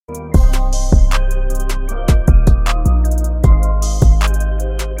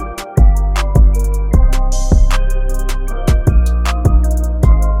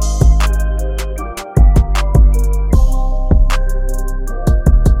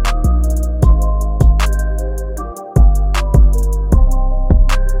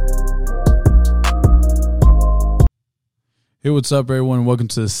Hey, what's up, everyone? Welcome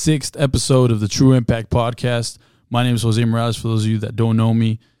to the 6th episode of the True Impact Podcast. My name is Jose Morales, for those of you that don't know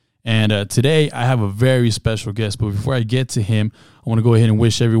me. And today, I have a very special guest. But before I get to him, I want to go ahead and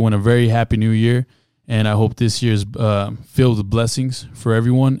wish everyone a very happy new year. And I hope this year is filled with blessings for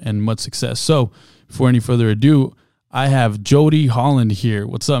everyone and much success. So, before any further ado, I have Jody Holland here.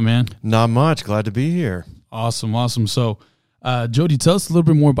 What's up, man? Not much. Glad to be here. Awesome. So, Jody, tell us a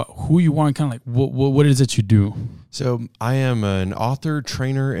little bit more about who you are and kind of like what it is that you do. So I am an author,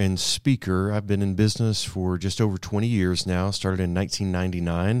 trainer, and speaker. I've been in business for just over 20 years now. Started in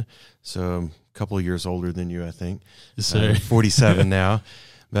 1999, so I'm a couple of years older than you, I think. Yes, sir. 47 now.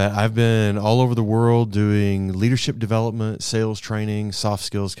 But I've been all over the world doing leadership development, sales training, soft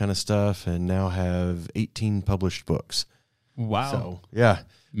skills kind of stuff, and now have 18 published books. Wow. So, yeah.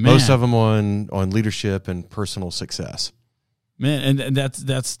 Man. Most of them on leadership and personal success. Man, and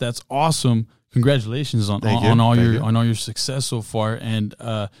that's awesome. Congratulations on all your success so far, and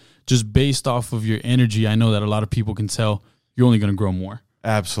just based off of your energy, I know that a lot of people can tell you're only going to grow more.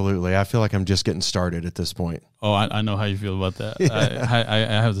 Absolutely, I feel like I'm just getting started at this point. Oh, I know how you feel about that. Yeah.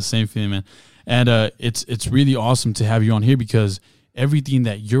 I have the same feeling, man. And it's really awesome to have you on here because everything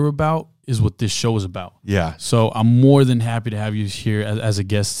that you're about is what this show is about. Yeah. So I'm more than happy to have you here as a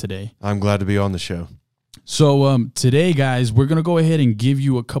guest today. I'm glad to be on the show. So today, guys, we're going to go ahead and give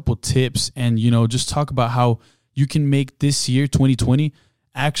you a couple tips and, just talk about how you can make this year, 2020,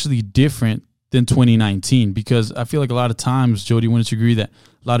 actually different than 2019. Because I feel like a lot of times, Jody, wouldn't you agree that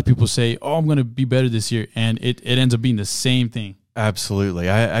a lot of people say, oh, I'm going to be better this year, and it ends up being the same thing. Absolutely.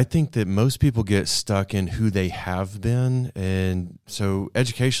 I think that most people get stuck in who they have been. And so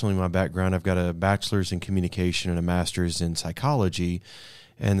educationally, my background, I've got a bachelor's in communication and a master's in psychology.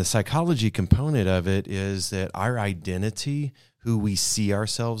 And the psychology component of it is that our identity, who we see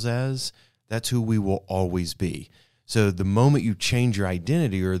ourselves as, that's who we will always be. So the moment you change your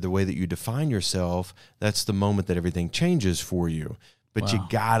identity or the way that you define yourself, that's the moment that everything changes for you. But Wow. You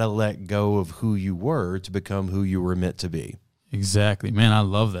got to let go of who you were to become who you were meant to be. Exactly. Man, I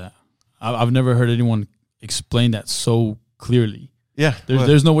love that. I've never heard anyone explain that so clearly. Yeah.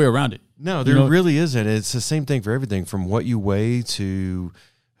 There's no way around it. No, there really isn't. It's the same thing for everything, from what you weigh to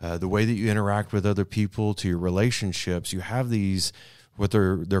the way that you interact with other people to your relationships. You have these, what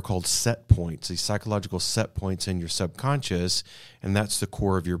they're called set points, these psychological set points in your subconscious, and that's the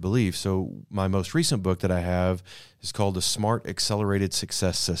core of your belief. So my most recent book that I have is called The Smart Accelerated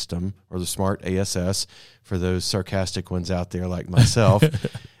Success System, or the Smart ASS, for those sarcastic ones out there like myself.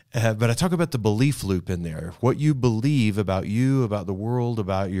 But I talk about the belief loop in there. What you believe about you, about the world,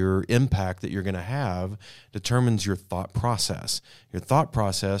 about your impact that you're going to have determines your thought process. Your thought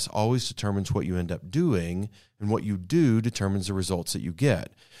process always determines what you end up doing, and what you do determines the results that you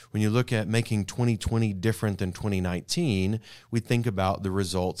get. When you look at making 2020 different than 2019, we think about the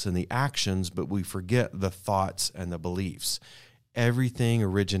results and the actions, but we forget the thoughts and the beliefs. Everything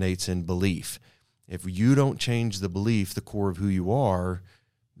originates in belief. If you don't change the belief, the core of who you are,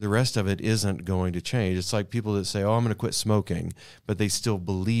 the rest of it isn't going to change. It's like people that say, oh, I'm going to quit smoking, but they still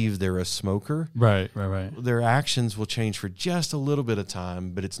believe they're a smoker. Right. Their actions will change for just a little bit of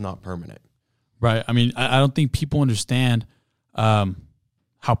time, but it's not permanent. Right. I mean, I don't think people understand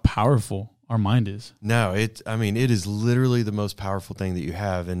how powerful our mind is. No, it is literally the most powerful thing that you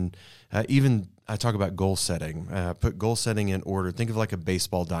have. And even I talk about goal setting. Put goal setting in order. Think of like a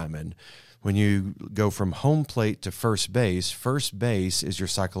baseball diamond. When you go from home plate to first base is your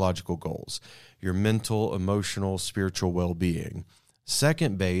psychological goals, your mental, emotional, spiritual well-being.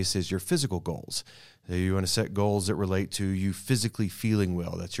 Second base is your physical goals. So you want to set goals that relate to you physically feeling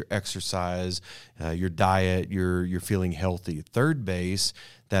well. That's your exercise, your diet, you're feeling healthy. Third base,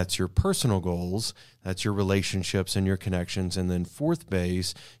 that's your personal goals. That's your relationships and your connections. And then fourth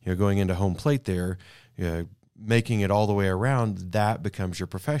base, going into home plate there, making it all the way around, that becomes your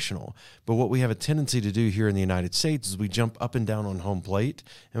professional. But what we have a tendency to do here in the United States is we jump up and down on home plate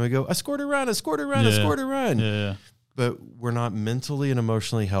and we go, I scored a run. Yeah. But we're not mentally and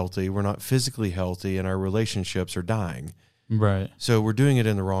emotionally healthy. We're not physically healthy, and our relationships are dying. Right. So we're doing it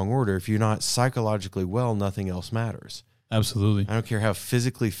in the wrong order. If you're not psychologically well, nothing else matters. Absolutely. I don't care how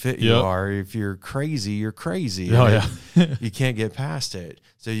physically fit you are. If you're crazy, you're crazy. Oh, yeah. You can't get past it.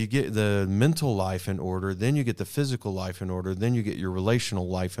 So you get the mental life in order, then you get the physical life in order, then you get your relational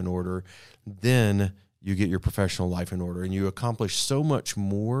life in order, then you get your professional life in order. And you accomplish so much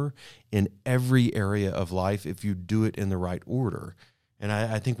more in every area of life if you do it in the right order. And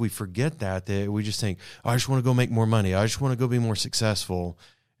I think we forget that we just think, oh, I just want to go make more money. I just want to go be more successful.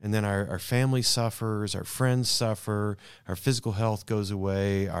 and then our family suffers, our friends suffer, our physical health goes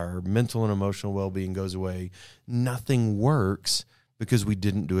away, our mental and emotional well-being goes away. Nothing works because we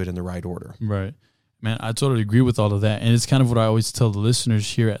didn't do it in the right order. Right. Man, I totally agree with all of that. And it's kind of what I always tell the listeners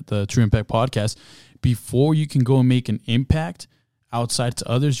here at the True Impact Podcast. Before you can go and make an impact outside to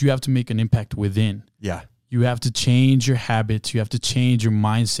others, you have to make an impact within. Yeah. You have to change your habits. You have to change your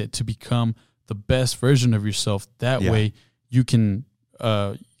mindset to become the best version of yourself. That way you can,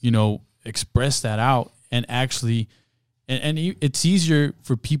 express that out and actually, and it's easier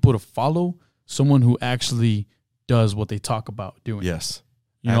for people to follow someone who actually does what they talk about doing. Yes.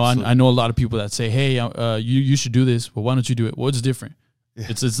 You know, I know a lot of people that say, hey, you should do this, but why don't you do it? Well, it's different. Yeah.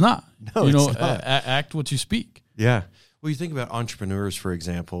 It's not. No, it's not. Act what you speak. Yeah. Well, you think about entrepreneurs, for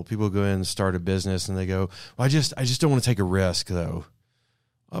example. People go in and start a business and they go, well, I just don't want to take a risk, though.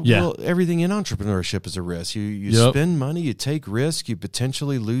 Well, everything in entrepreneurship is a risk. You spend money, you take risk, you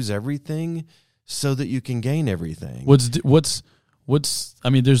potentially lose everything so that you can gain everything. What's I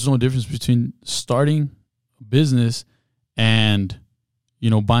mean, there's no difference between starting a business and,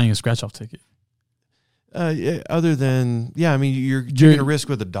 buying a scratch-off ticket. Other than, I mean, you're taking a risk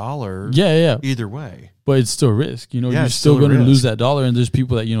with $1. Yeah. Either way. But it's still a risk. You're still going to risk. lose that $1, and there's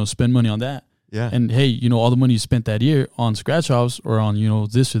people that, spend money on that. Yeah. And hey, all the money you spent that year on scratch-offs or on,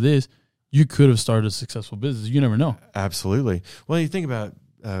 this or this, you could have started a successful business. You never know. Absolutely. Well, you think about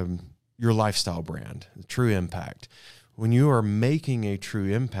your lifestyle brand, True Impact. When you are making a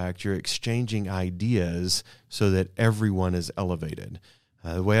true impact, you're exchanging ideas so that everyone is elevated.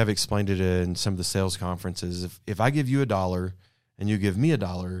 The way I've explained it in some of the sales conferences, if I give you $1 and you give me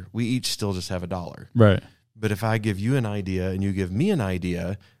 $1, we each still just have $1. Right. But if I give you an idea and you give me an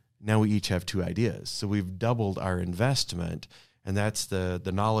idea, now we each have 2 ideas. So we've doubled our investment, and that's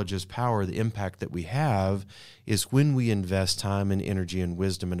the knowledge is power. The impact that we have is when we invest time and energy and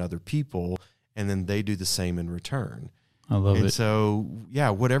wisdom in other people, and then they do the same in return. I love it. And so,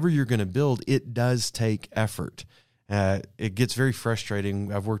 whatever you're going to build, it does take effort. It gets very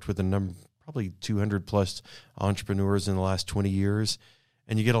frustrating. I've worked with probably 200 plus entrepreneurs in the last 20 years,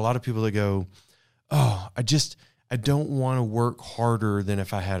 and you get a lot of people that go, oh, I don't want to work harder than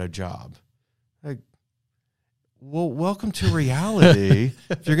if I had a job. Like, well, welcome to reality.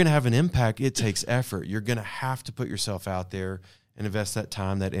 If you're going to have an impact, it takes effort. You're going to have to put yourself out there and invest that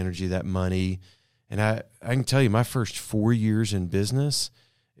time, that energy, that money. And I can tell you, my first 4 years in business,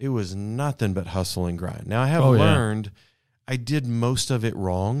 it was nothing but hustle and grind. Now, I have learned I did most of it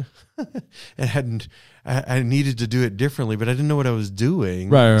wrong and I needed to do it differently, but I didn't know what I was doing.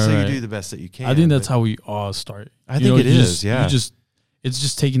 Right, so right. you do the best that you can. I think that's how we all start. I think it is, yeah. It's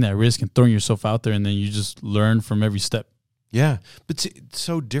just taking that risk and throwing yourself out there, and then you just learn from every step. Yeah, but it's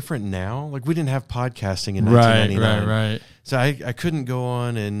so different now. Like, we didn't have podcasting in 1999. Right. So I couldn't go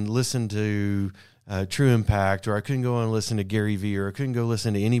on and listen to True Impact, or I couldn't go on and listen to Gary Vee, or I couldn't go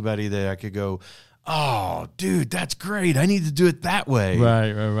listen to anybody that I could go, oh, dude, that's great. I need to do it that way.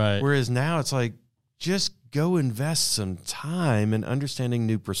 Right. Whereas now it's like, just go invest some time in understanding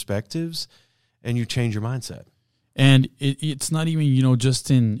new perspectives, and you change your mindset. And it's not even,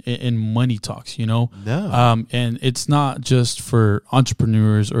 just in money talks, No. And it's not just for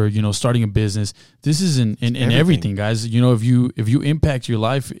entrepreneurs or, starting a business. This is in everything, guys. If you impact your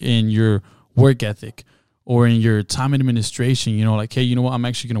life in your work ethic or in your time administration, like, hey, you know what? I'm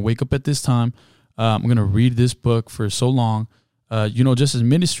actually going to wake up at this time. I'm going to read this book for so long. Just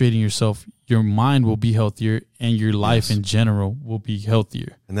administrating yourself, your mind will be healthier and your life in general will be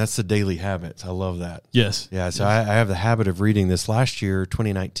healthier. And that's the daily habits. I love that. Yes. Yeah. So I have the habit of reading this. Last year,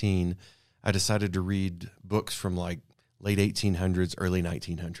 2019, I decided to read books from like late 1800s, early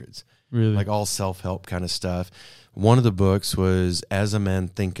 1900s. Really? Like all self-help kind of stuff. One of the books was As a Man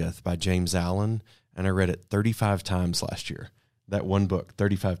Thinketh by James Allen, and I read it 35 times last year. That one book,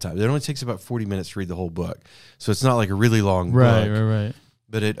 35 times. It only takes about 40 minutes to read the whole book. So it's not like a really long book. Right.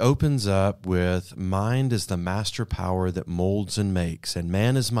 But it opens up with, mind is the master power that molds and makes, and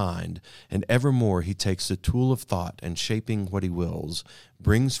man is mind, and evermore he takes the tool of thought and shaping what he wills,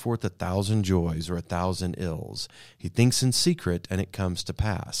 brings forth 1,000 joys or 1,000 ills. He thinks in secret, and it comes to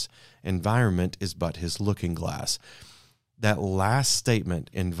pass. Environment is but his looking glass. That last statement,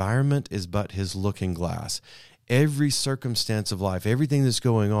 environment is but his looking glass. Every circumstance of life, everything that's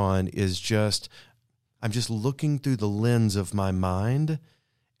going on is I'm just looking through the lens of my mind,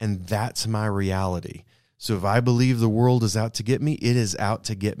 and that's my reality. So if I believe the world is out to get me, it is out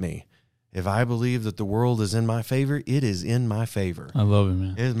to get me. If I believe that the world is in my favor, it is in my favor. I love it,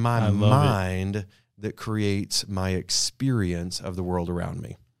 man. It is my mind that creates my experience of the world around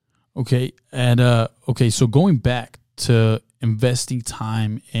me. Okay. And, so going back to investing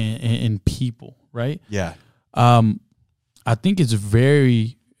time in people, right? Yeah. I think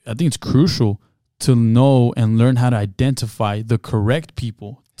it's crucial to know and learn how to identify the correct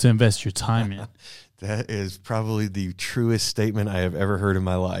people to invest your time in. That is probably the truest statement I have ever heard in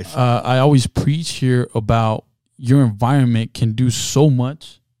my life. I always preach here about your environment can do so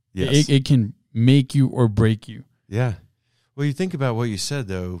much. Yes. It can make you or break you. Yeah. Well, you think about what you said,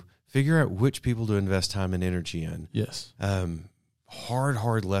 though. Figure out which people to invest time and energy in. Yes.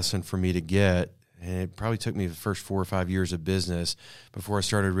 Hard lesson for me to get. And it probably took me the first 4 or 5 years of business before I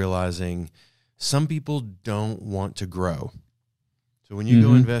started realizing some people don't want to grow. So when you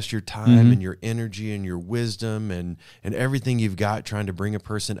go invest your time and your energy and your wisdom and everything you've got trying to bring a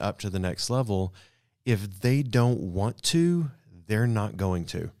person up to the next level, if they don't want to, they're not going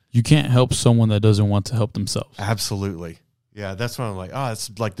to. You can't help someone that doesn't want to help themselves. Absolutely. Yeah, that's why I'm like,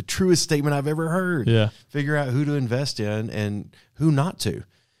 it's like the truest statement I've ever heard. Yeah. Figure out who to invest in and who not to.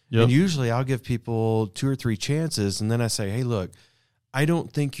 Yep. And usually I'll give people 2 or 3 chances, and then I say, hey, look, I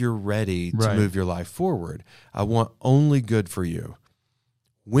don't think you're ready to move your life forward. I want only good for you.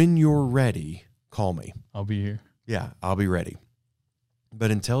 When you're ready, call me. I'll be here. Yeah, I'll be ready.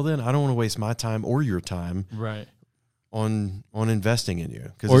 But until then, I don't want to waste my time or your time on investing in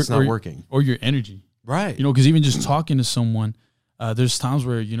you because it's not working. Or your energy. Right. You know, because even just talking to someone, there's times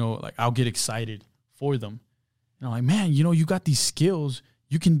where, you know, like I'll get excited for them. And I'm like, man, you know, you got these skills.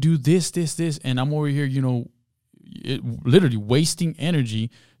 You can do this. And I'm over here, you know, literally wasting energy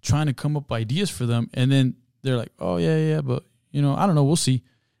trying to come up with ideas for them. And then they're like, oh, yeah, but, you know, I don't know. We'll see.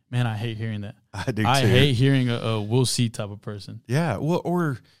 Man, I hate hearing that. I do too. I hate hearing a we'll see type of person. Yeah. Well,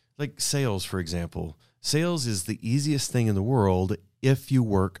 or like sales, for example. Sales is the easiest thing in the world if you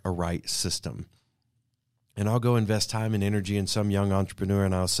work a right system. And I'll go invest time and energy in some young entrepreneur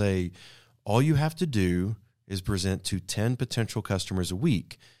and I'll say, all you have to do is present to 10 potential customers a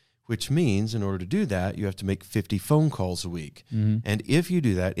week, which means in order to do that, you have to make 50 phone calls a week. And if you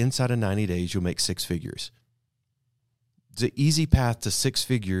do that, inside of 90 days, you'll make 6 figures. It's an easy path to 6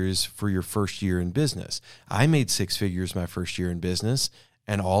 figures for your first year in business. I made 6 figures my first year in business,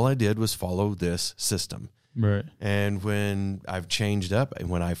 and all I did was follow this system. Right. And when I've changed up, and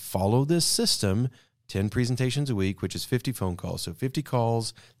when I follow this system, 10 presentations a week, which is 50 phone calls. So 50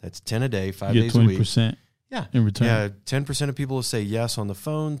 calls, that's 10 a day, 5 days a week. 20% in return. Yeah, 10% of people will say yes on the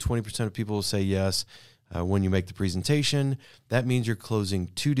phone, 20% of people will say yes when you make the presentation. That means you're closing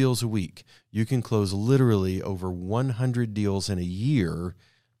 2 deals a week. You can close literally over 100 deals in a year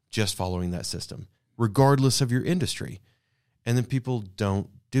just following that system, regardless of your industry. And then people don't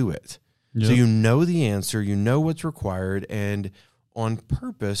do it. Yep. So you know the answer, you know what's required, and on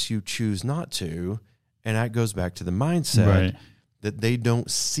purpose you choose not to. And that goes back to the mindset that they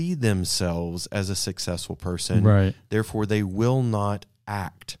don't see themselves as a successful person. Right. Therefore, they will not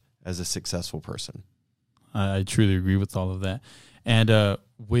act as a successful person. I truly agree with all of that. And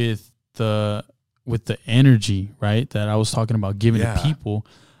with the energy, right, that I was talking about giving to people,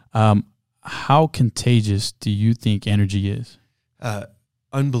 how contagious do you think energy is?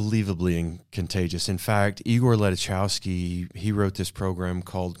 Unbelievably contagious. In fact, Igor Ledachowski, he wrote this program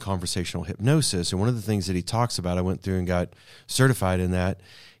called Conversational Hypnosis. And one of the things that he talks about, I went through and got certified in that.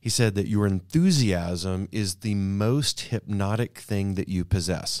 He said that your enthusiasm is the most hypnotic thing that you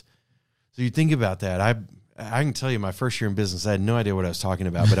possess. So you think about that. I can tell you my first year in business, I had no idea what I was talking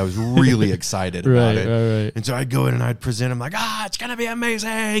about, but I was really excited about it. Right. And so I'd go in and I'd present. I'm like, it's going to be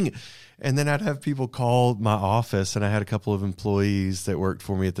amazing. And then I'd have people call my office, and I had a couple of employees that worked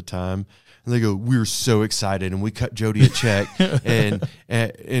for me at the time. And they go, we're so excited. And we cut Jody a check.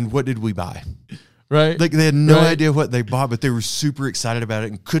 and what did we buy? Right. Like they had no idea what they bought, but they were super excited about it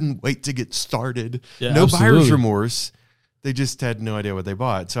and couldn't wait to get started. Yeah, no absolutely. buyer's remorse. They just had no idea what they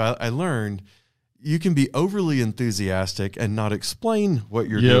bought. So I learned you can be overly enthusiastic and not explain what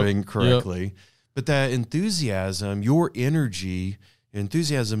you're doing correctly. But that enthusiasm, your energy,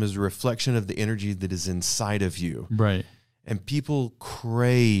 enthusiasm is a reflection of the energy that is inside of you. Right. And people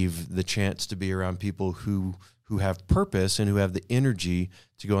crave the chance to be around people who have purpose and who have the energy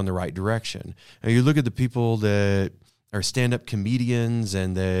to go in the right direction. And you look at the people that are stand-up comedians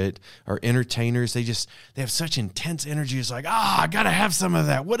and that are entertainers, they have such intense energy. It's like, I got to have some of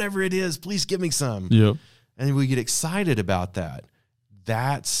that. Whatever it is, please give me some. Yep. And we get excited about that.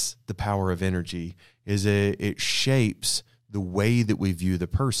 That's the power of energy, is it shapes the way that we view the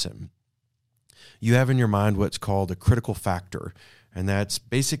person. You have in your mind what's called a critical factor, and that's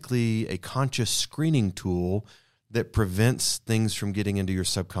basically a conscious screening tool that prevents things from getting into your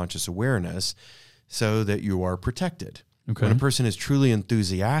subconscious awareness so that you are protected. Okay. When a person is truly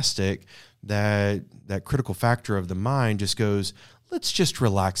enthusiastic, that critical factor of the mind just goes, let's just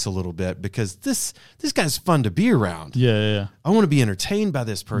relax a little bit because this guy's fun to be around. Yeah. I want to be entertained by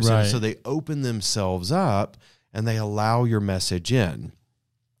this person. Right. So they open themselves up and they allow your message in.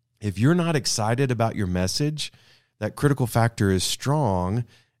 If you're not excited about your message, that critical factor is strong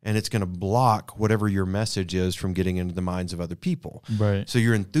and it's going to block whatever your message is from getting into the minds of other people. Right. So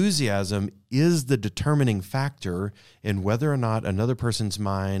your enthusiasm is the determining factor in whether or not another person's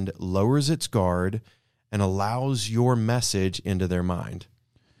mind lowers its guard and allows your message into their mind.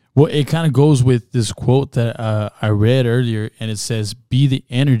 Well, it kind of goes with this quote that I read earlier, and it says, be the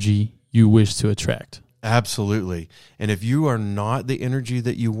energy you wish to attract. Absolutely. And if you are not the energy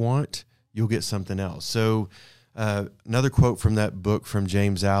that you want, you'll get something else. So another quote from that book from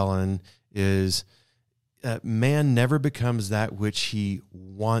James Allen is, man never becomes that which he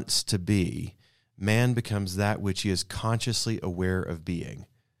wants to be. Man becomes that which he is consciously aware of being.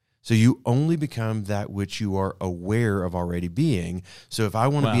 So you only become that which you are aware of already being. So if I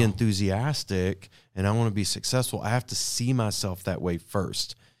want to be enthusiastic and I want to be successful, I have to see myself that way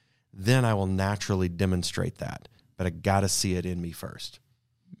first. Then I will naturally demonstrate that. But I got to see it in me first.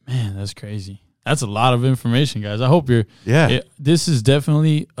 Man, that's crazy. That's a lot of information, guys. I hope you're... Yeah. This is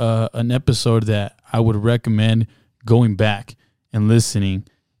definitely an episode that I would recommend going back and listening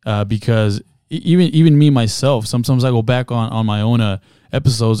because even me, myself, sometimes I go back on my own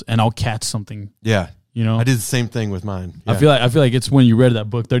episodes and I'll catch something. Yeah. You know? I did the same thing with mine. Yeah. I feel like it's when you read that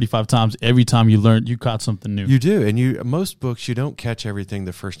book 35 times, every time you learned, you caught something new. You do. And most books, you don't catch everything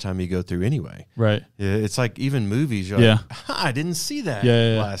the first time you go through anyway. Right. It's like even movies. You're like, I didn't see that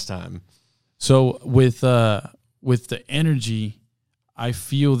last time. So with the energy, I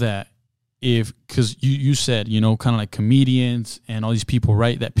feel that because you said, kind of like comedians and all these people,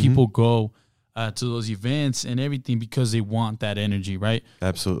 right? That people go to those events and everything because they want that energy, right?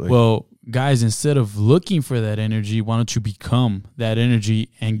 Absolutely. Well, guys, instead of looking for that energy, why don't you become that energy?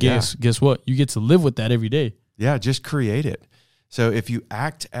 And guess what? You get to live with that every day. Yeah, just create it. So if you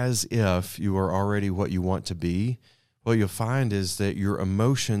act as if you are already what you want to be, what you'll find is that your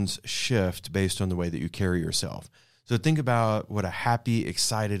emotions shift based on the way that you carry yourself. So think about what a happy,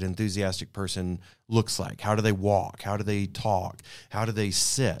 excited, enthusiastic person looks like. How do they walk? How do they talk? How do they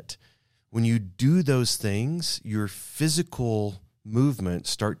sit? When you do those things, your physical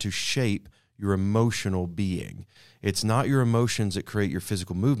movements start to shape your emotional being. It's not your emotions that create your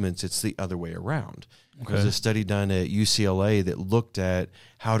physical movements. It's the other way around. Okay. There's a study done at UCLA that looked at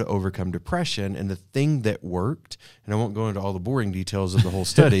how to overcome depression, and the thing that worked, and I won't go into all the boring details of the whole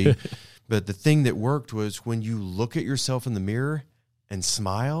study, but the thing that worked was when you look at yourself in the mirror and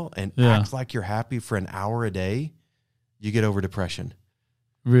smile and act like you're happy for an hour a day, you get over depression.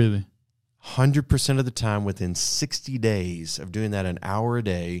 Really? 100% of the time, within 60 days of doing that an hour a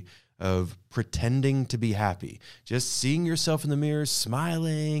day of pretending to be happy, just seeing yourself in the mirror,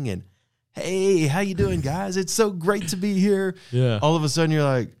 smiling and, hey, how you doing, guys? It's so great to be here. Yeah. All of a sudden you're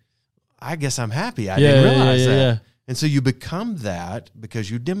like, I guess I'm happy. I didn't realize that. Yeah. And so you become that because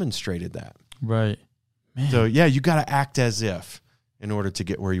you demonstrated that. Right. Man. So, you got to act as if in order to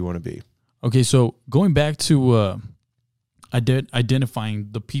get where you want to be. Okay, so going back to identifying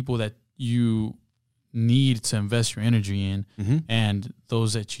the people that you need to invest your energy in and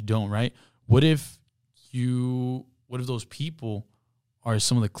those that you don't, right? What if those people are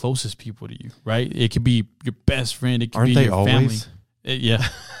some of the closest people to you, right? It could be your best friend. It could be your family. Yeah,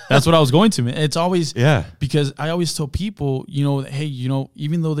 that's what I was going to. Man. It's always because I always tell people, hey,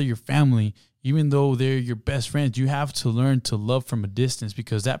 even though they're your family, even though they're your best friends, you have to learn to love from a distance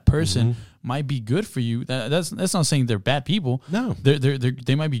because that person might be good for you. That's not saying they're bad people. No,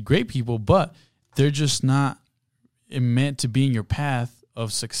 they might be great people, but they're just not meant to be in your path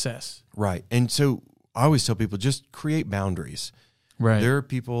of success. Right, and so I always tell people just create boundaries. Right, there are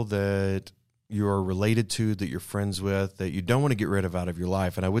people that you're related to, that you're friends with, that you don't want to get rid of out of your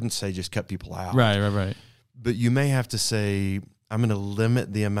life. And I wouldn't say just cut people out. Right. But you may have to say, I'm going to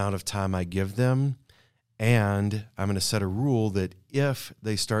limit the amount of time I give them, and I'm going to set a rule that if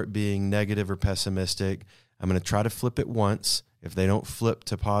they start being negative or pessimistic, I'm going to try to flip it once. If they don't flip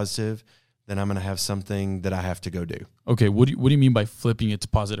to positive, then I'm going to have something that I have to go do. Okay, what do you mean by flipping it to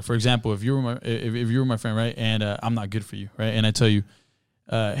positive? For example, if you were my friend, right, and I'm not good for you, right, and I tell you,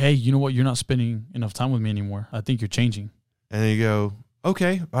 hey, you know what? You're not spending enough time with me anymore. I think you're changing. And then you go,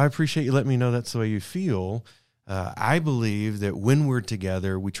 okay, I appreciate you letting me know that's the way you feel. I believe that when we're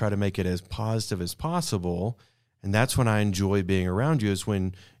together, we try to make it as positive as possible. And that's when I enjoy being around you, is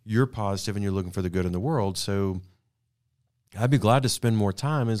when you're positive and you're looking for the good in the world. So I'd be glad to spend more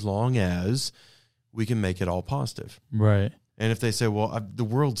time as long as we can make it all positive. Right. And if they say, well, the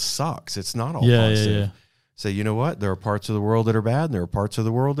world sucks, it's not all Yeah, positive. yeah. Say, you know what? There are parts of the world that are bad, and there are parts of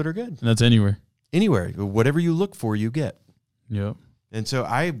the world that are good. And that's anywhere. Anywhere, whatever you look for, you get. Yep. And so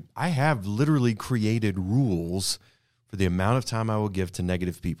I have literally created rules for the amount of time I will give to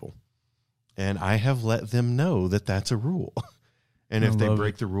negative people. And I have let them know that that's a rule. And if they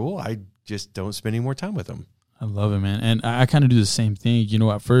break the rule, I just don't spend any more time with them. I love it, man. And I kind of do the same thing. You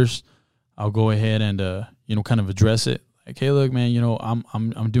know, at first I'll go ahead and, kind of address it. Like, hey, look, man,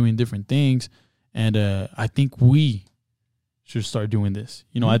 I'm doing different things. And I think we should start doing this.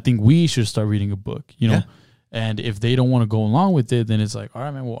 I think we should start reading a book, And if they don't want to go along with it, then it's like, all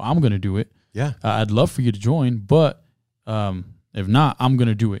right, man, well, I'm going to do it. Yeah. I'd love for you to join, but if not, I'm going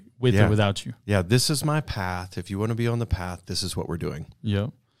to do it with or without you. Yeah, this is my path. If you want to be on the path, this is what we're doing. Yeah.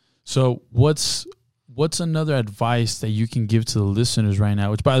 So what's another advice that you can give to the listeners right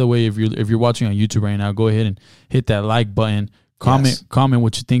now? Which, by the way, if you're watching on YouTube right now, go ahead and hit that like button, comment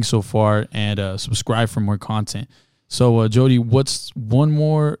what you think so far, and subscribe for more content. So, Jody, what's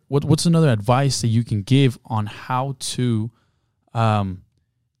another advice that you can give on how to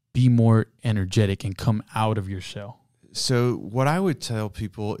be more energetic and come out of your shell? So what I would tell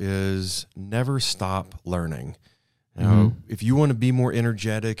people is never stop learning. If you want to be more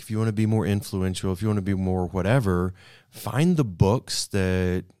energetic, if you want to be more influential, if you want to be more whatever, find the books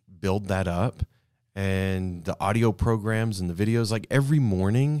that build that up and the audio programs and the videos. Like every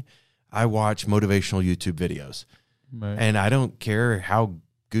morning I watch motivational YouTube videos. Right. And I don't care how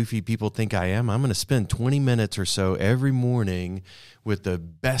goofy people think I am. I'm going to spend 20 minutes or so every morning with the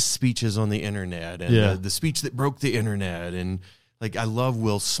best speeches on the internet and the speech that broke the internet. And like, I love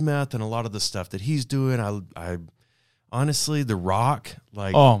Will Smith and a lot of the stuff that he's doing. I honestly, The Rock,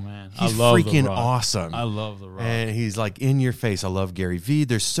 like, oh man, he's I love freaking The Rock. awesome. I love The Rock. And he's like in your face. I love Gary Vee.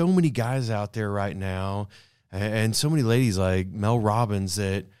 There's so many guys out there right now and so many ladies like Mel Robbins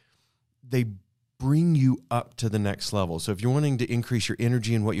that they bring you up to the next level. So if you're wanting to increase your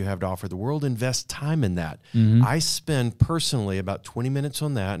energy and what you have to offer the world, invest time in that. Mm-hmm. I spend personally about 20 minutes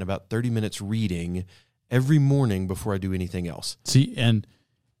on that and about 30 minutes reading every morning before I do anything else. See, and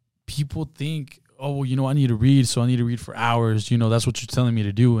people think, oh, well, I need to read, so I need to read for hours. That's what you're telling me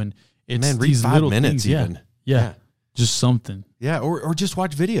to do. And it's read these 5 little minutes things. even. Yeah. Just something. Yeah, or just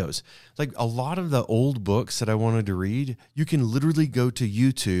watch videos. Like a lot of the old books that I wanted to read, you can literally go to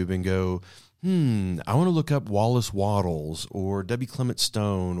YouTube and go, I want to look up Wallace Wattles or W. Clement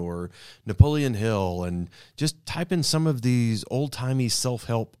Stone or Napoleon Hill and just type in some of these old-timey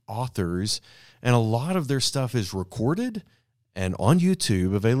self-help authors, and a lot of their stuff is recorded and on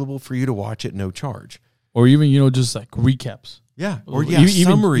YouTube, available for you to watch at no charge. Or even, just like recaps. Yeah, or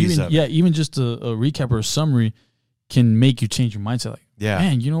summaries of it. Yeah, even just a recap or a summary can make you change your mindset. Like,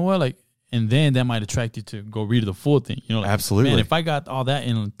 man, you know what? Like, and then that might attract you to go read the full thing. Like, absolutely. Man, if I got all that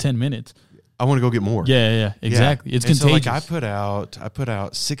in 10 minutes, I want to go get more. Yeah, exactly. Yeah. It's contagious. So like I put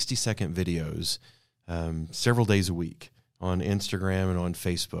out 60-second videos several days a week on Instagram and on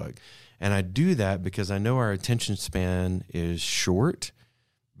Facebook. And I do that because I know our attention span is short,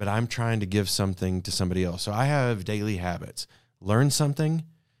 but I'm trying to give something to somebody else. So I have daily habits. Learn something,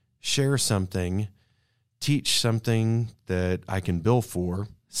 share something, teach something that I can bill for,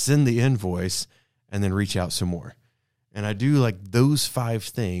 send the invoice, and then reach out some more. And I do like those 5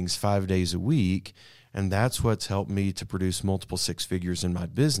 things 5 days a week. And that's what's helped me to produce multiple 6 figures in my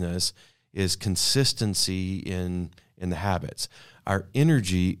business is consistency in the habits. Our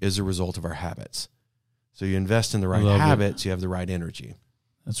energy is a result of our habits. So you invest in the right habits, you have the right energy.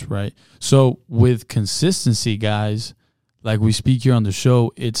 That's right. So with consistency, guys, like we speak here on the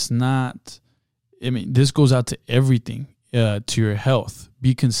show, it's not, this goes out to everything, to your health.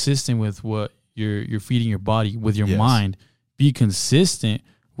 Be consistent with what you're feeding your body, with your mind. Be consistent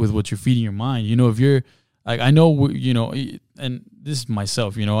with what you're feeding your mind. If you're like, I know, and this is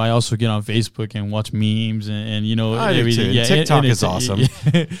myself, I also get on Facebook and watch memes and everything. Yeah, TikTok is awesome.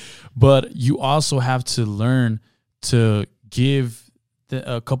 Yeah. But you also have to learn to give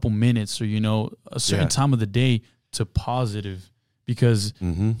a couple minutes or, a certain time of the day to positive, because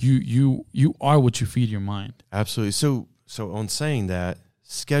you are what you feed your mind. Absolutely. So on saying that,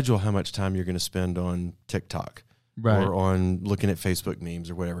 schedule how much time you're going to spend on TikTok or on looking at Facebook memes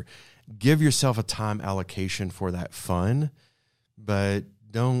or whatever. Give yourself a time allocation for that fun, but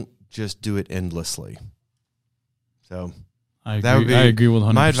don't just do it endlessly. So I agree with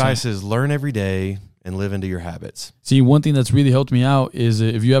 100%. My advice is learn every day and live into your habits. See, one thing that's really helped me out is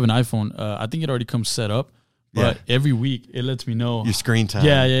if you have an iPhone, I think it already comes set up, but every week it lets me know your screen time.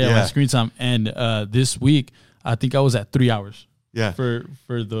 Yeah, my screen time. And this week, I think I was at 3 hours. Yeah. For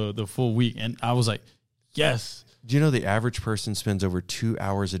the full week, and I was like, yes. Do you know the average person spends over 2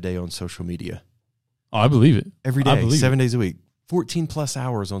 hours a day on social media? Oh, I believe it. Every day, 7 days a week, 14 plus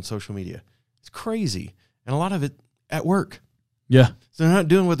hours on social media. It's crazy. And a lot of it at work. Yeah. So they're not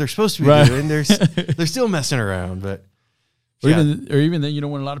doing what they're supposed to be doing. They're still messing around. But or even then,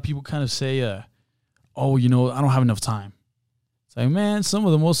 when a lot of people kind of say, oh, I don't have enough time. It's like, man, some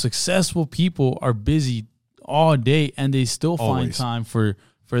of the most successful people are busy all day and they still find time for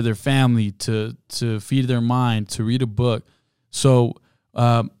their family, to feed their mind, to read a book. So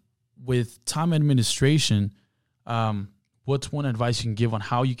with time administration, what's one advice you can give on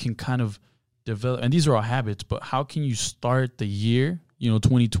how you can kind of develop, and these are all habits, but how can you start the year,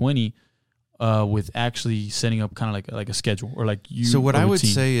 2020, with actually setting up kind of like a schedule or like you? So what I would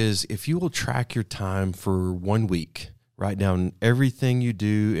say is, if you will track your time for 1 week, write down everything you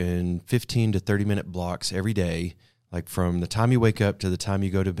do in 15 to 30 minute blocks every day, like from the time you wake up to the time you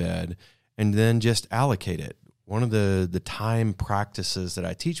go to bed, and then just allocate it. One of the time practices that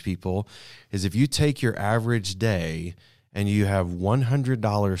I teach people is, if you take your average day and you have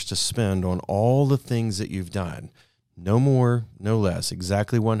 $100 to spend on all the things that you've done, no more, no less,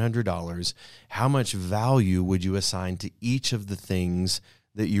 exactly $100, how much value would you assign to each of the things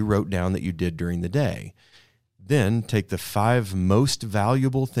that you wrote down that you did during the day? Then take the 5 most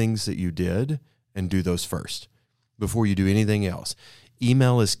valuable things that you did and do those first before you do anything else.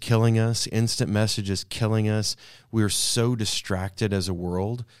 Email is killing us. Instant message is killing us. We're so distracted as a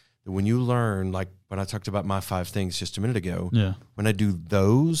world that when you learn, like when I talked about my 5 things just a minute ago, when I do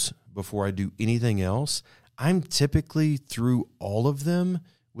those before I do anything else, I'm typically through all of them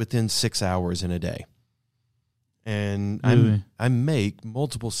within 6 hours in a day. And really? I make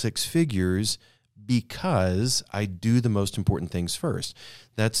multiple 6 figures because I do the most important things first.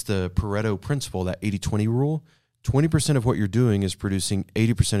 That's the Pareto principle, that 80-20 rule. 20% of what you're doing is producing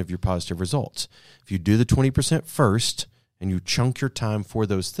 80% of your positive results. If you do the 20% first and you chunk your time for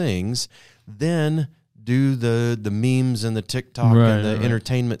those things, then do the memes and the TikTok and the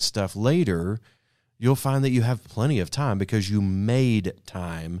entertainment stuff later, you'll find that you have plenty of time because you made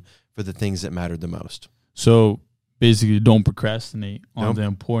time for the things that mattered the most. So basically, don't procrastinate on the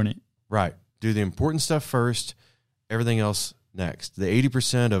important. Right. Do the important stuff first, everything else next. The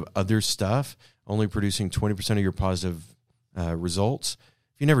 80% of other stuff only producing 20% of your positive results.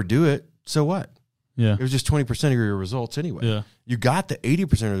 If you never do it, so what? Yeah. It was just 20% of your results anyway. Yeah. You got the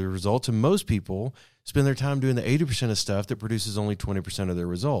 80% of the results, and most people spend their time doing the 80% of stuff that produces only 20% of their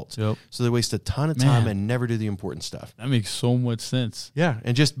results. Yep. So they waste a ton of time and never do the important stuff. That makes so much sense. Yeah,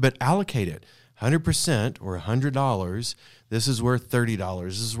 but allocate it. 100% or $100, this is worth $30.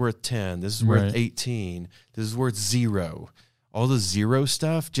 This is worth $10. This is worth $18. This is worth $0. All the zero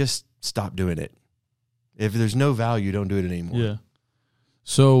stuff, just stop doing it. If there's no value, don't do it anymore. Yeah.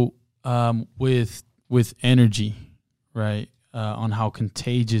 So with energy, right, on how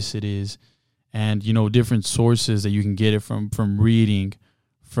contagious it is, and different sources that you can get it from reading,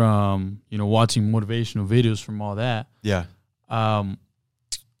 from watching motivational videos, from all that. Yeah.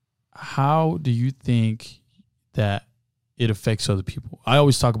 How do you think that it affects other people? I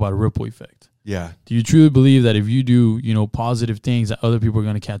always talk about a ripple effect. Yeah. Do you truly believe that if you do, positive things, that other people are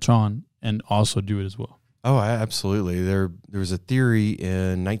going to catch on and also do it as well? Oh, absolutely. There was a theory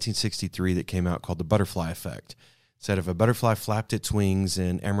in 1963 that came out called the butterfly effect. It said if a butterfly flapped its wings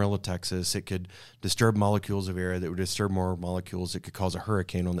in Amarillo, Texas, it could disturb molecules of air that would disturb more molecules. It could cause a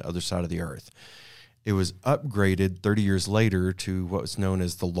hurricane on the other side of the earth. It was upgraded 30 years later to what was known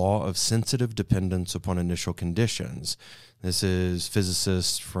as the law of sensitive dependence upon initial conditions. This is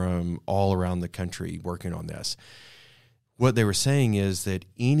physicists from all around the country working on this. What they were saying is that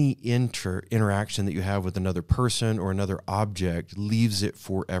any interaction that you have with another person or another object leaves it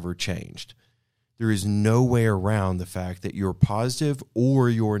forever changed. There is no way around the fact that your positive or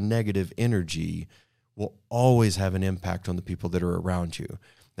your negative energy will always have an impact on the people that are around you.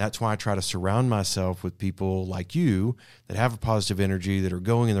 That's why I try to surround myself with people like you that have a positive energy, that are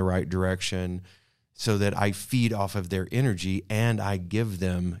going in the right direction, so that I feed off of their energy and I give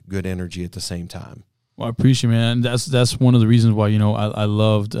them good energy at the same time. Well, I appreciate it, man. That's one of the reasons why I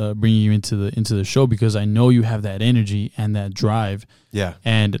loved bringing you into the show, because I know you have that energy and that drive. Yeah.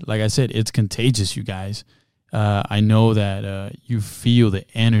 And like I said, it's contagious, you guys. I know that you feel the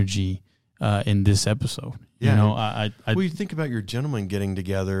energy in this episode. Yeah. You think about your gentlemen getting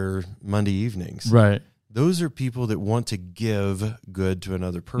together Monday evenings. Right. Those are people that want to give good to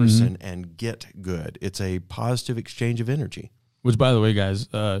another person and get good. It's a positive exchange of energy. Which, by the way, guys,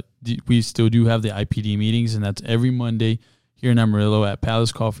 we still do have the IPD meetings, and that's every Monday here in Amarillo at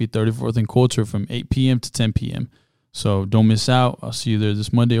Palace Coffee, 34th and Culture, from 8 p.m. to 10 p.m. So don't miss out. I'll see you there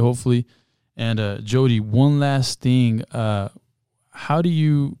this Monday, hopefully. And Jody, one last thing.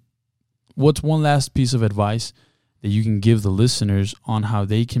 What's one last piece of advice that you can give the listeners on how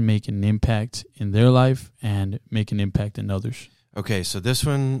they can make an impact in their life and make an impact in others? Okay, so this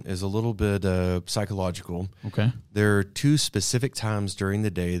one is a little bit psychological. Okay. There are 2 specific times during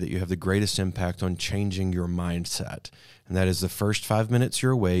the day that you have the greatest impact on changing your mindset. And that is the first 5 minutes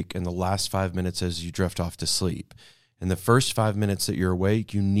you're awake and the last 5 minutes as you drift off to sleep. In the first 5 minutes that you're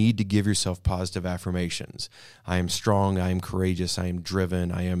awake, you need to give yourself positive affirmations. I am strong, I am courageous, I am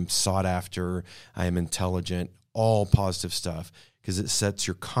driven, I am sought after, I am intelligent, all positive stuff, because it sets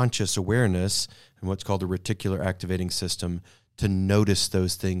your conscious awareness and what's called the reticular activating system to notice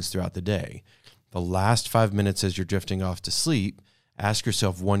those things throughout the day. The last 5 minutes as you're drifting off to sleep, ask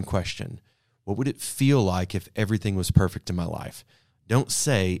yourself one question. What would it feel like if everything was perfect in my life? Don't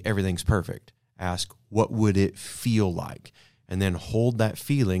say everything's perfect. Ask, what would it feel like? And then hold that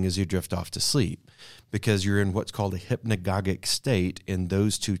feeling as you drift off to sleep, because you're in what's called a hypnagogic state in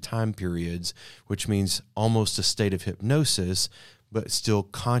those 2 time periods, which means almost a state of hypnosis, but still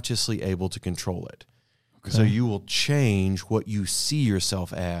consciously able to control it. Okay. So you will change what you see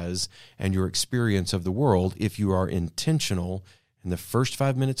yourself as and your experience of the world if you are intentional in the first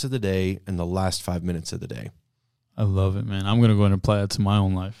 5 minutes of the day and the last 5 minutes of the day. I love it, man. I'm going to go and apply that to my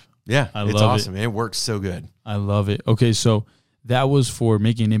own life. Yeah, it's awesome. It works so good. I love it. Okay, so that was for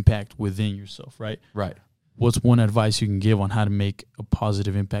making an impact within yourself, right? Right. What's one advice you can give on how to make a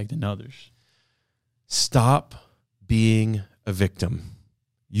positive impact in others? Stop being a victim.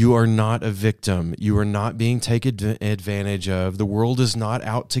 You are not a victim. You are not being taken advantage of. The world is not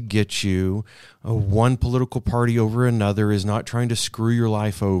out to get you. One political party over another is not trying to screw your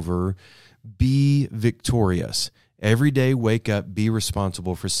life over. Be victorious. Every day, wake up, be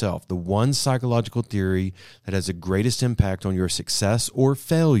responsible for self. The one psychological theory that has the greatest impact on your success or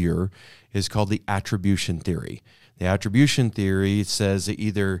failure is called the attribution theory. The attribution theory says that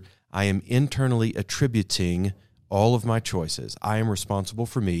either I am internally attributing all of my choices, I am responsible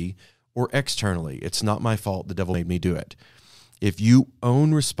for me, or externally, it's not my fault, the devil made me do it. If you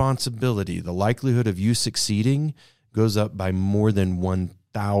own responsibility, the likelihood of you succeeding goes up by more than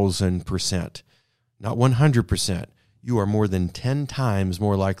 1,000%. Not 100%. You are more than 10 times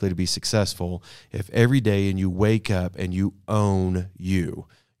more likely to be successful if every day and you wake up and you own you.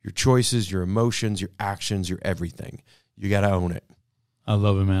 Your choices, your emotions, your actions, your everything. You got to own it. I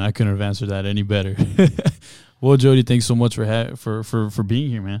love it, man. I couldn't have answered that any better. Well, Jody, thanks so much for being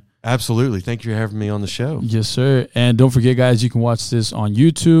here, man. Absolutely. Thank you for having me on the show. Yes, sir. And don't forget, guys, you can watch this on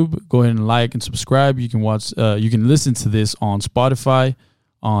YouTube. Go ahead and like and subscribe. You can listen to this on Spotify,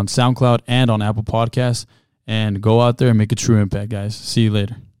 on SoundCloud, and on Apple Podcasts. And go out there and make a true impact, guys. See you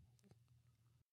later.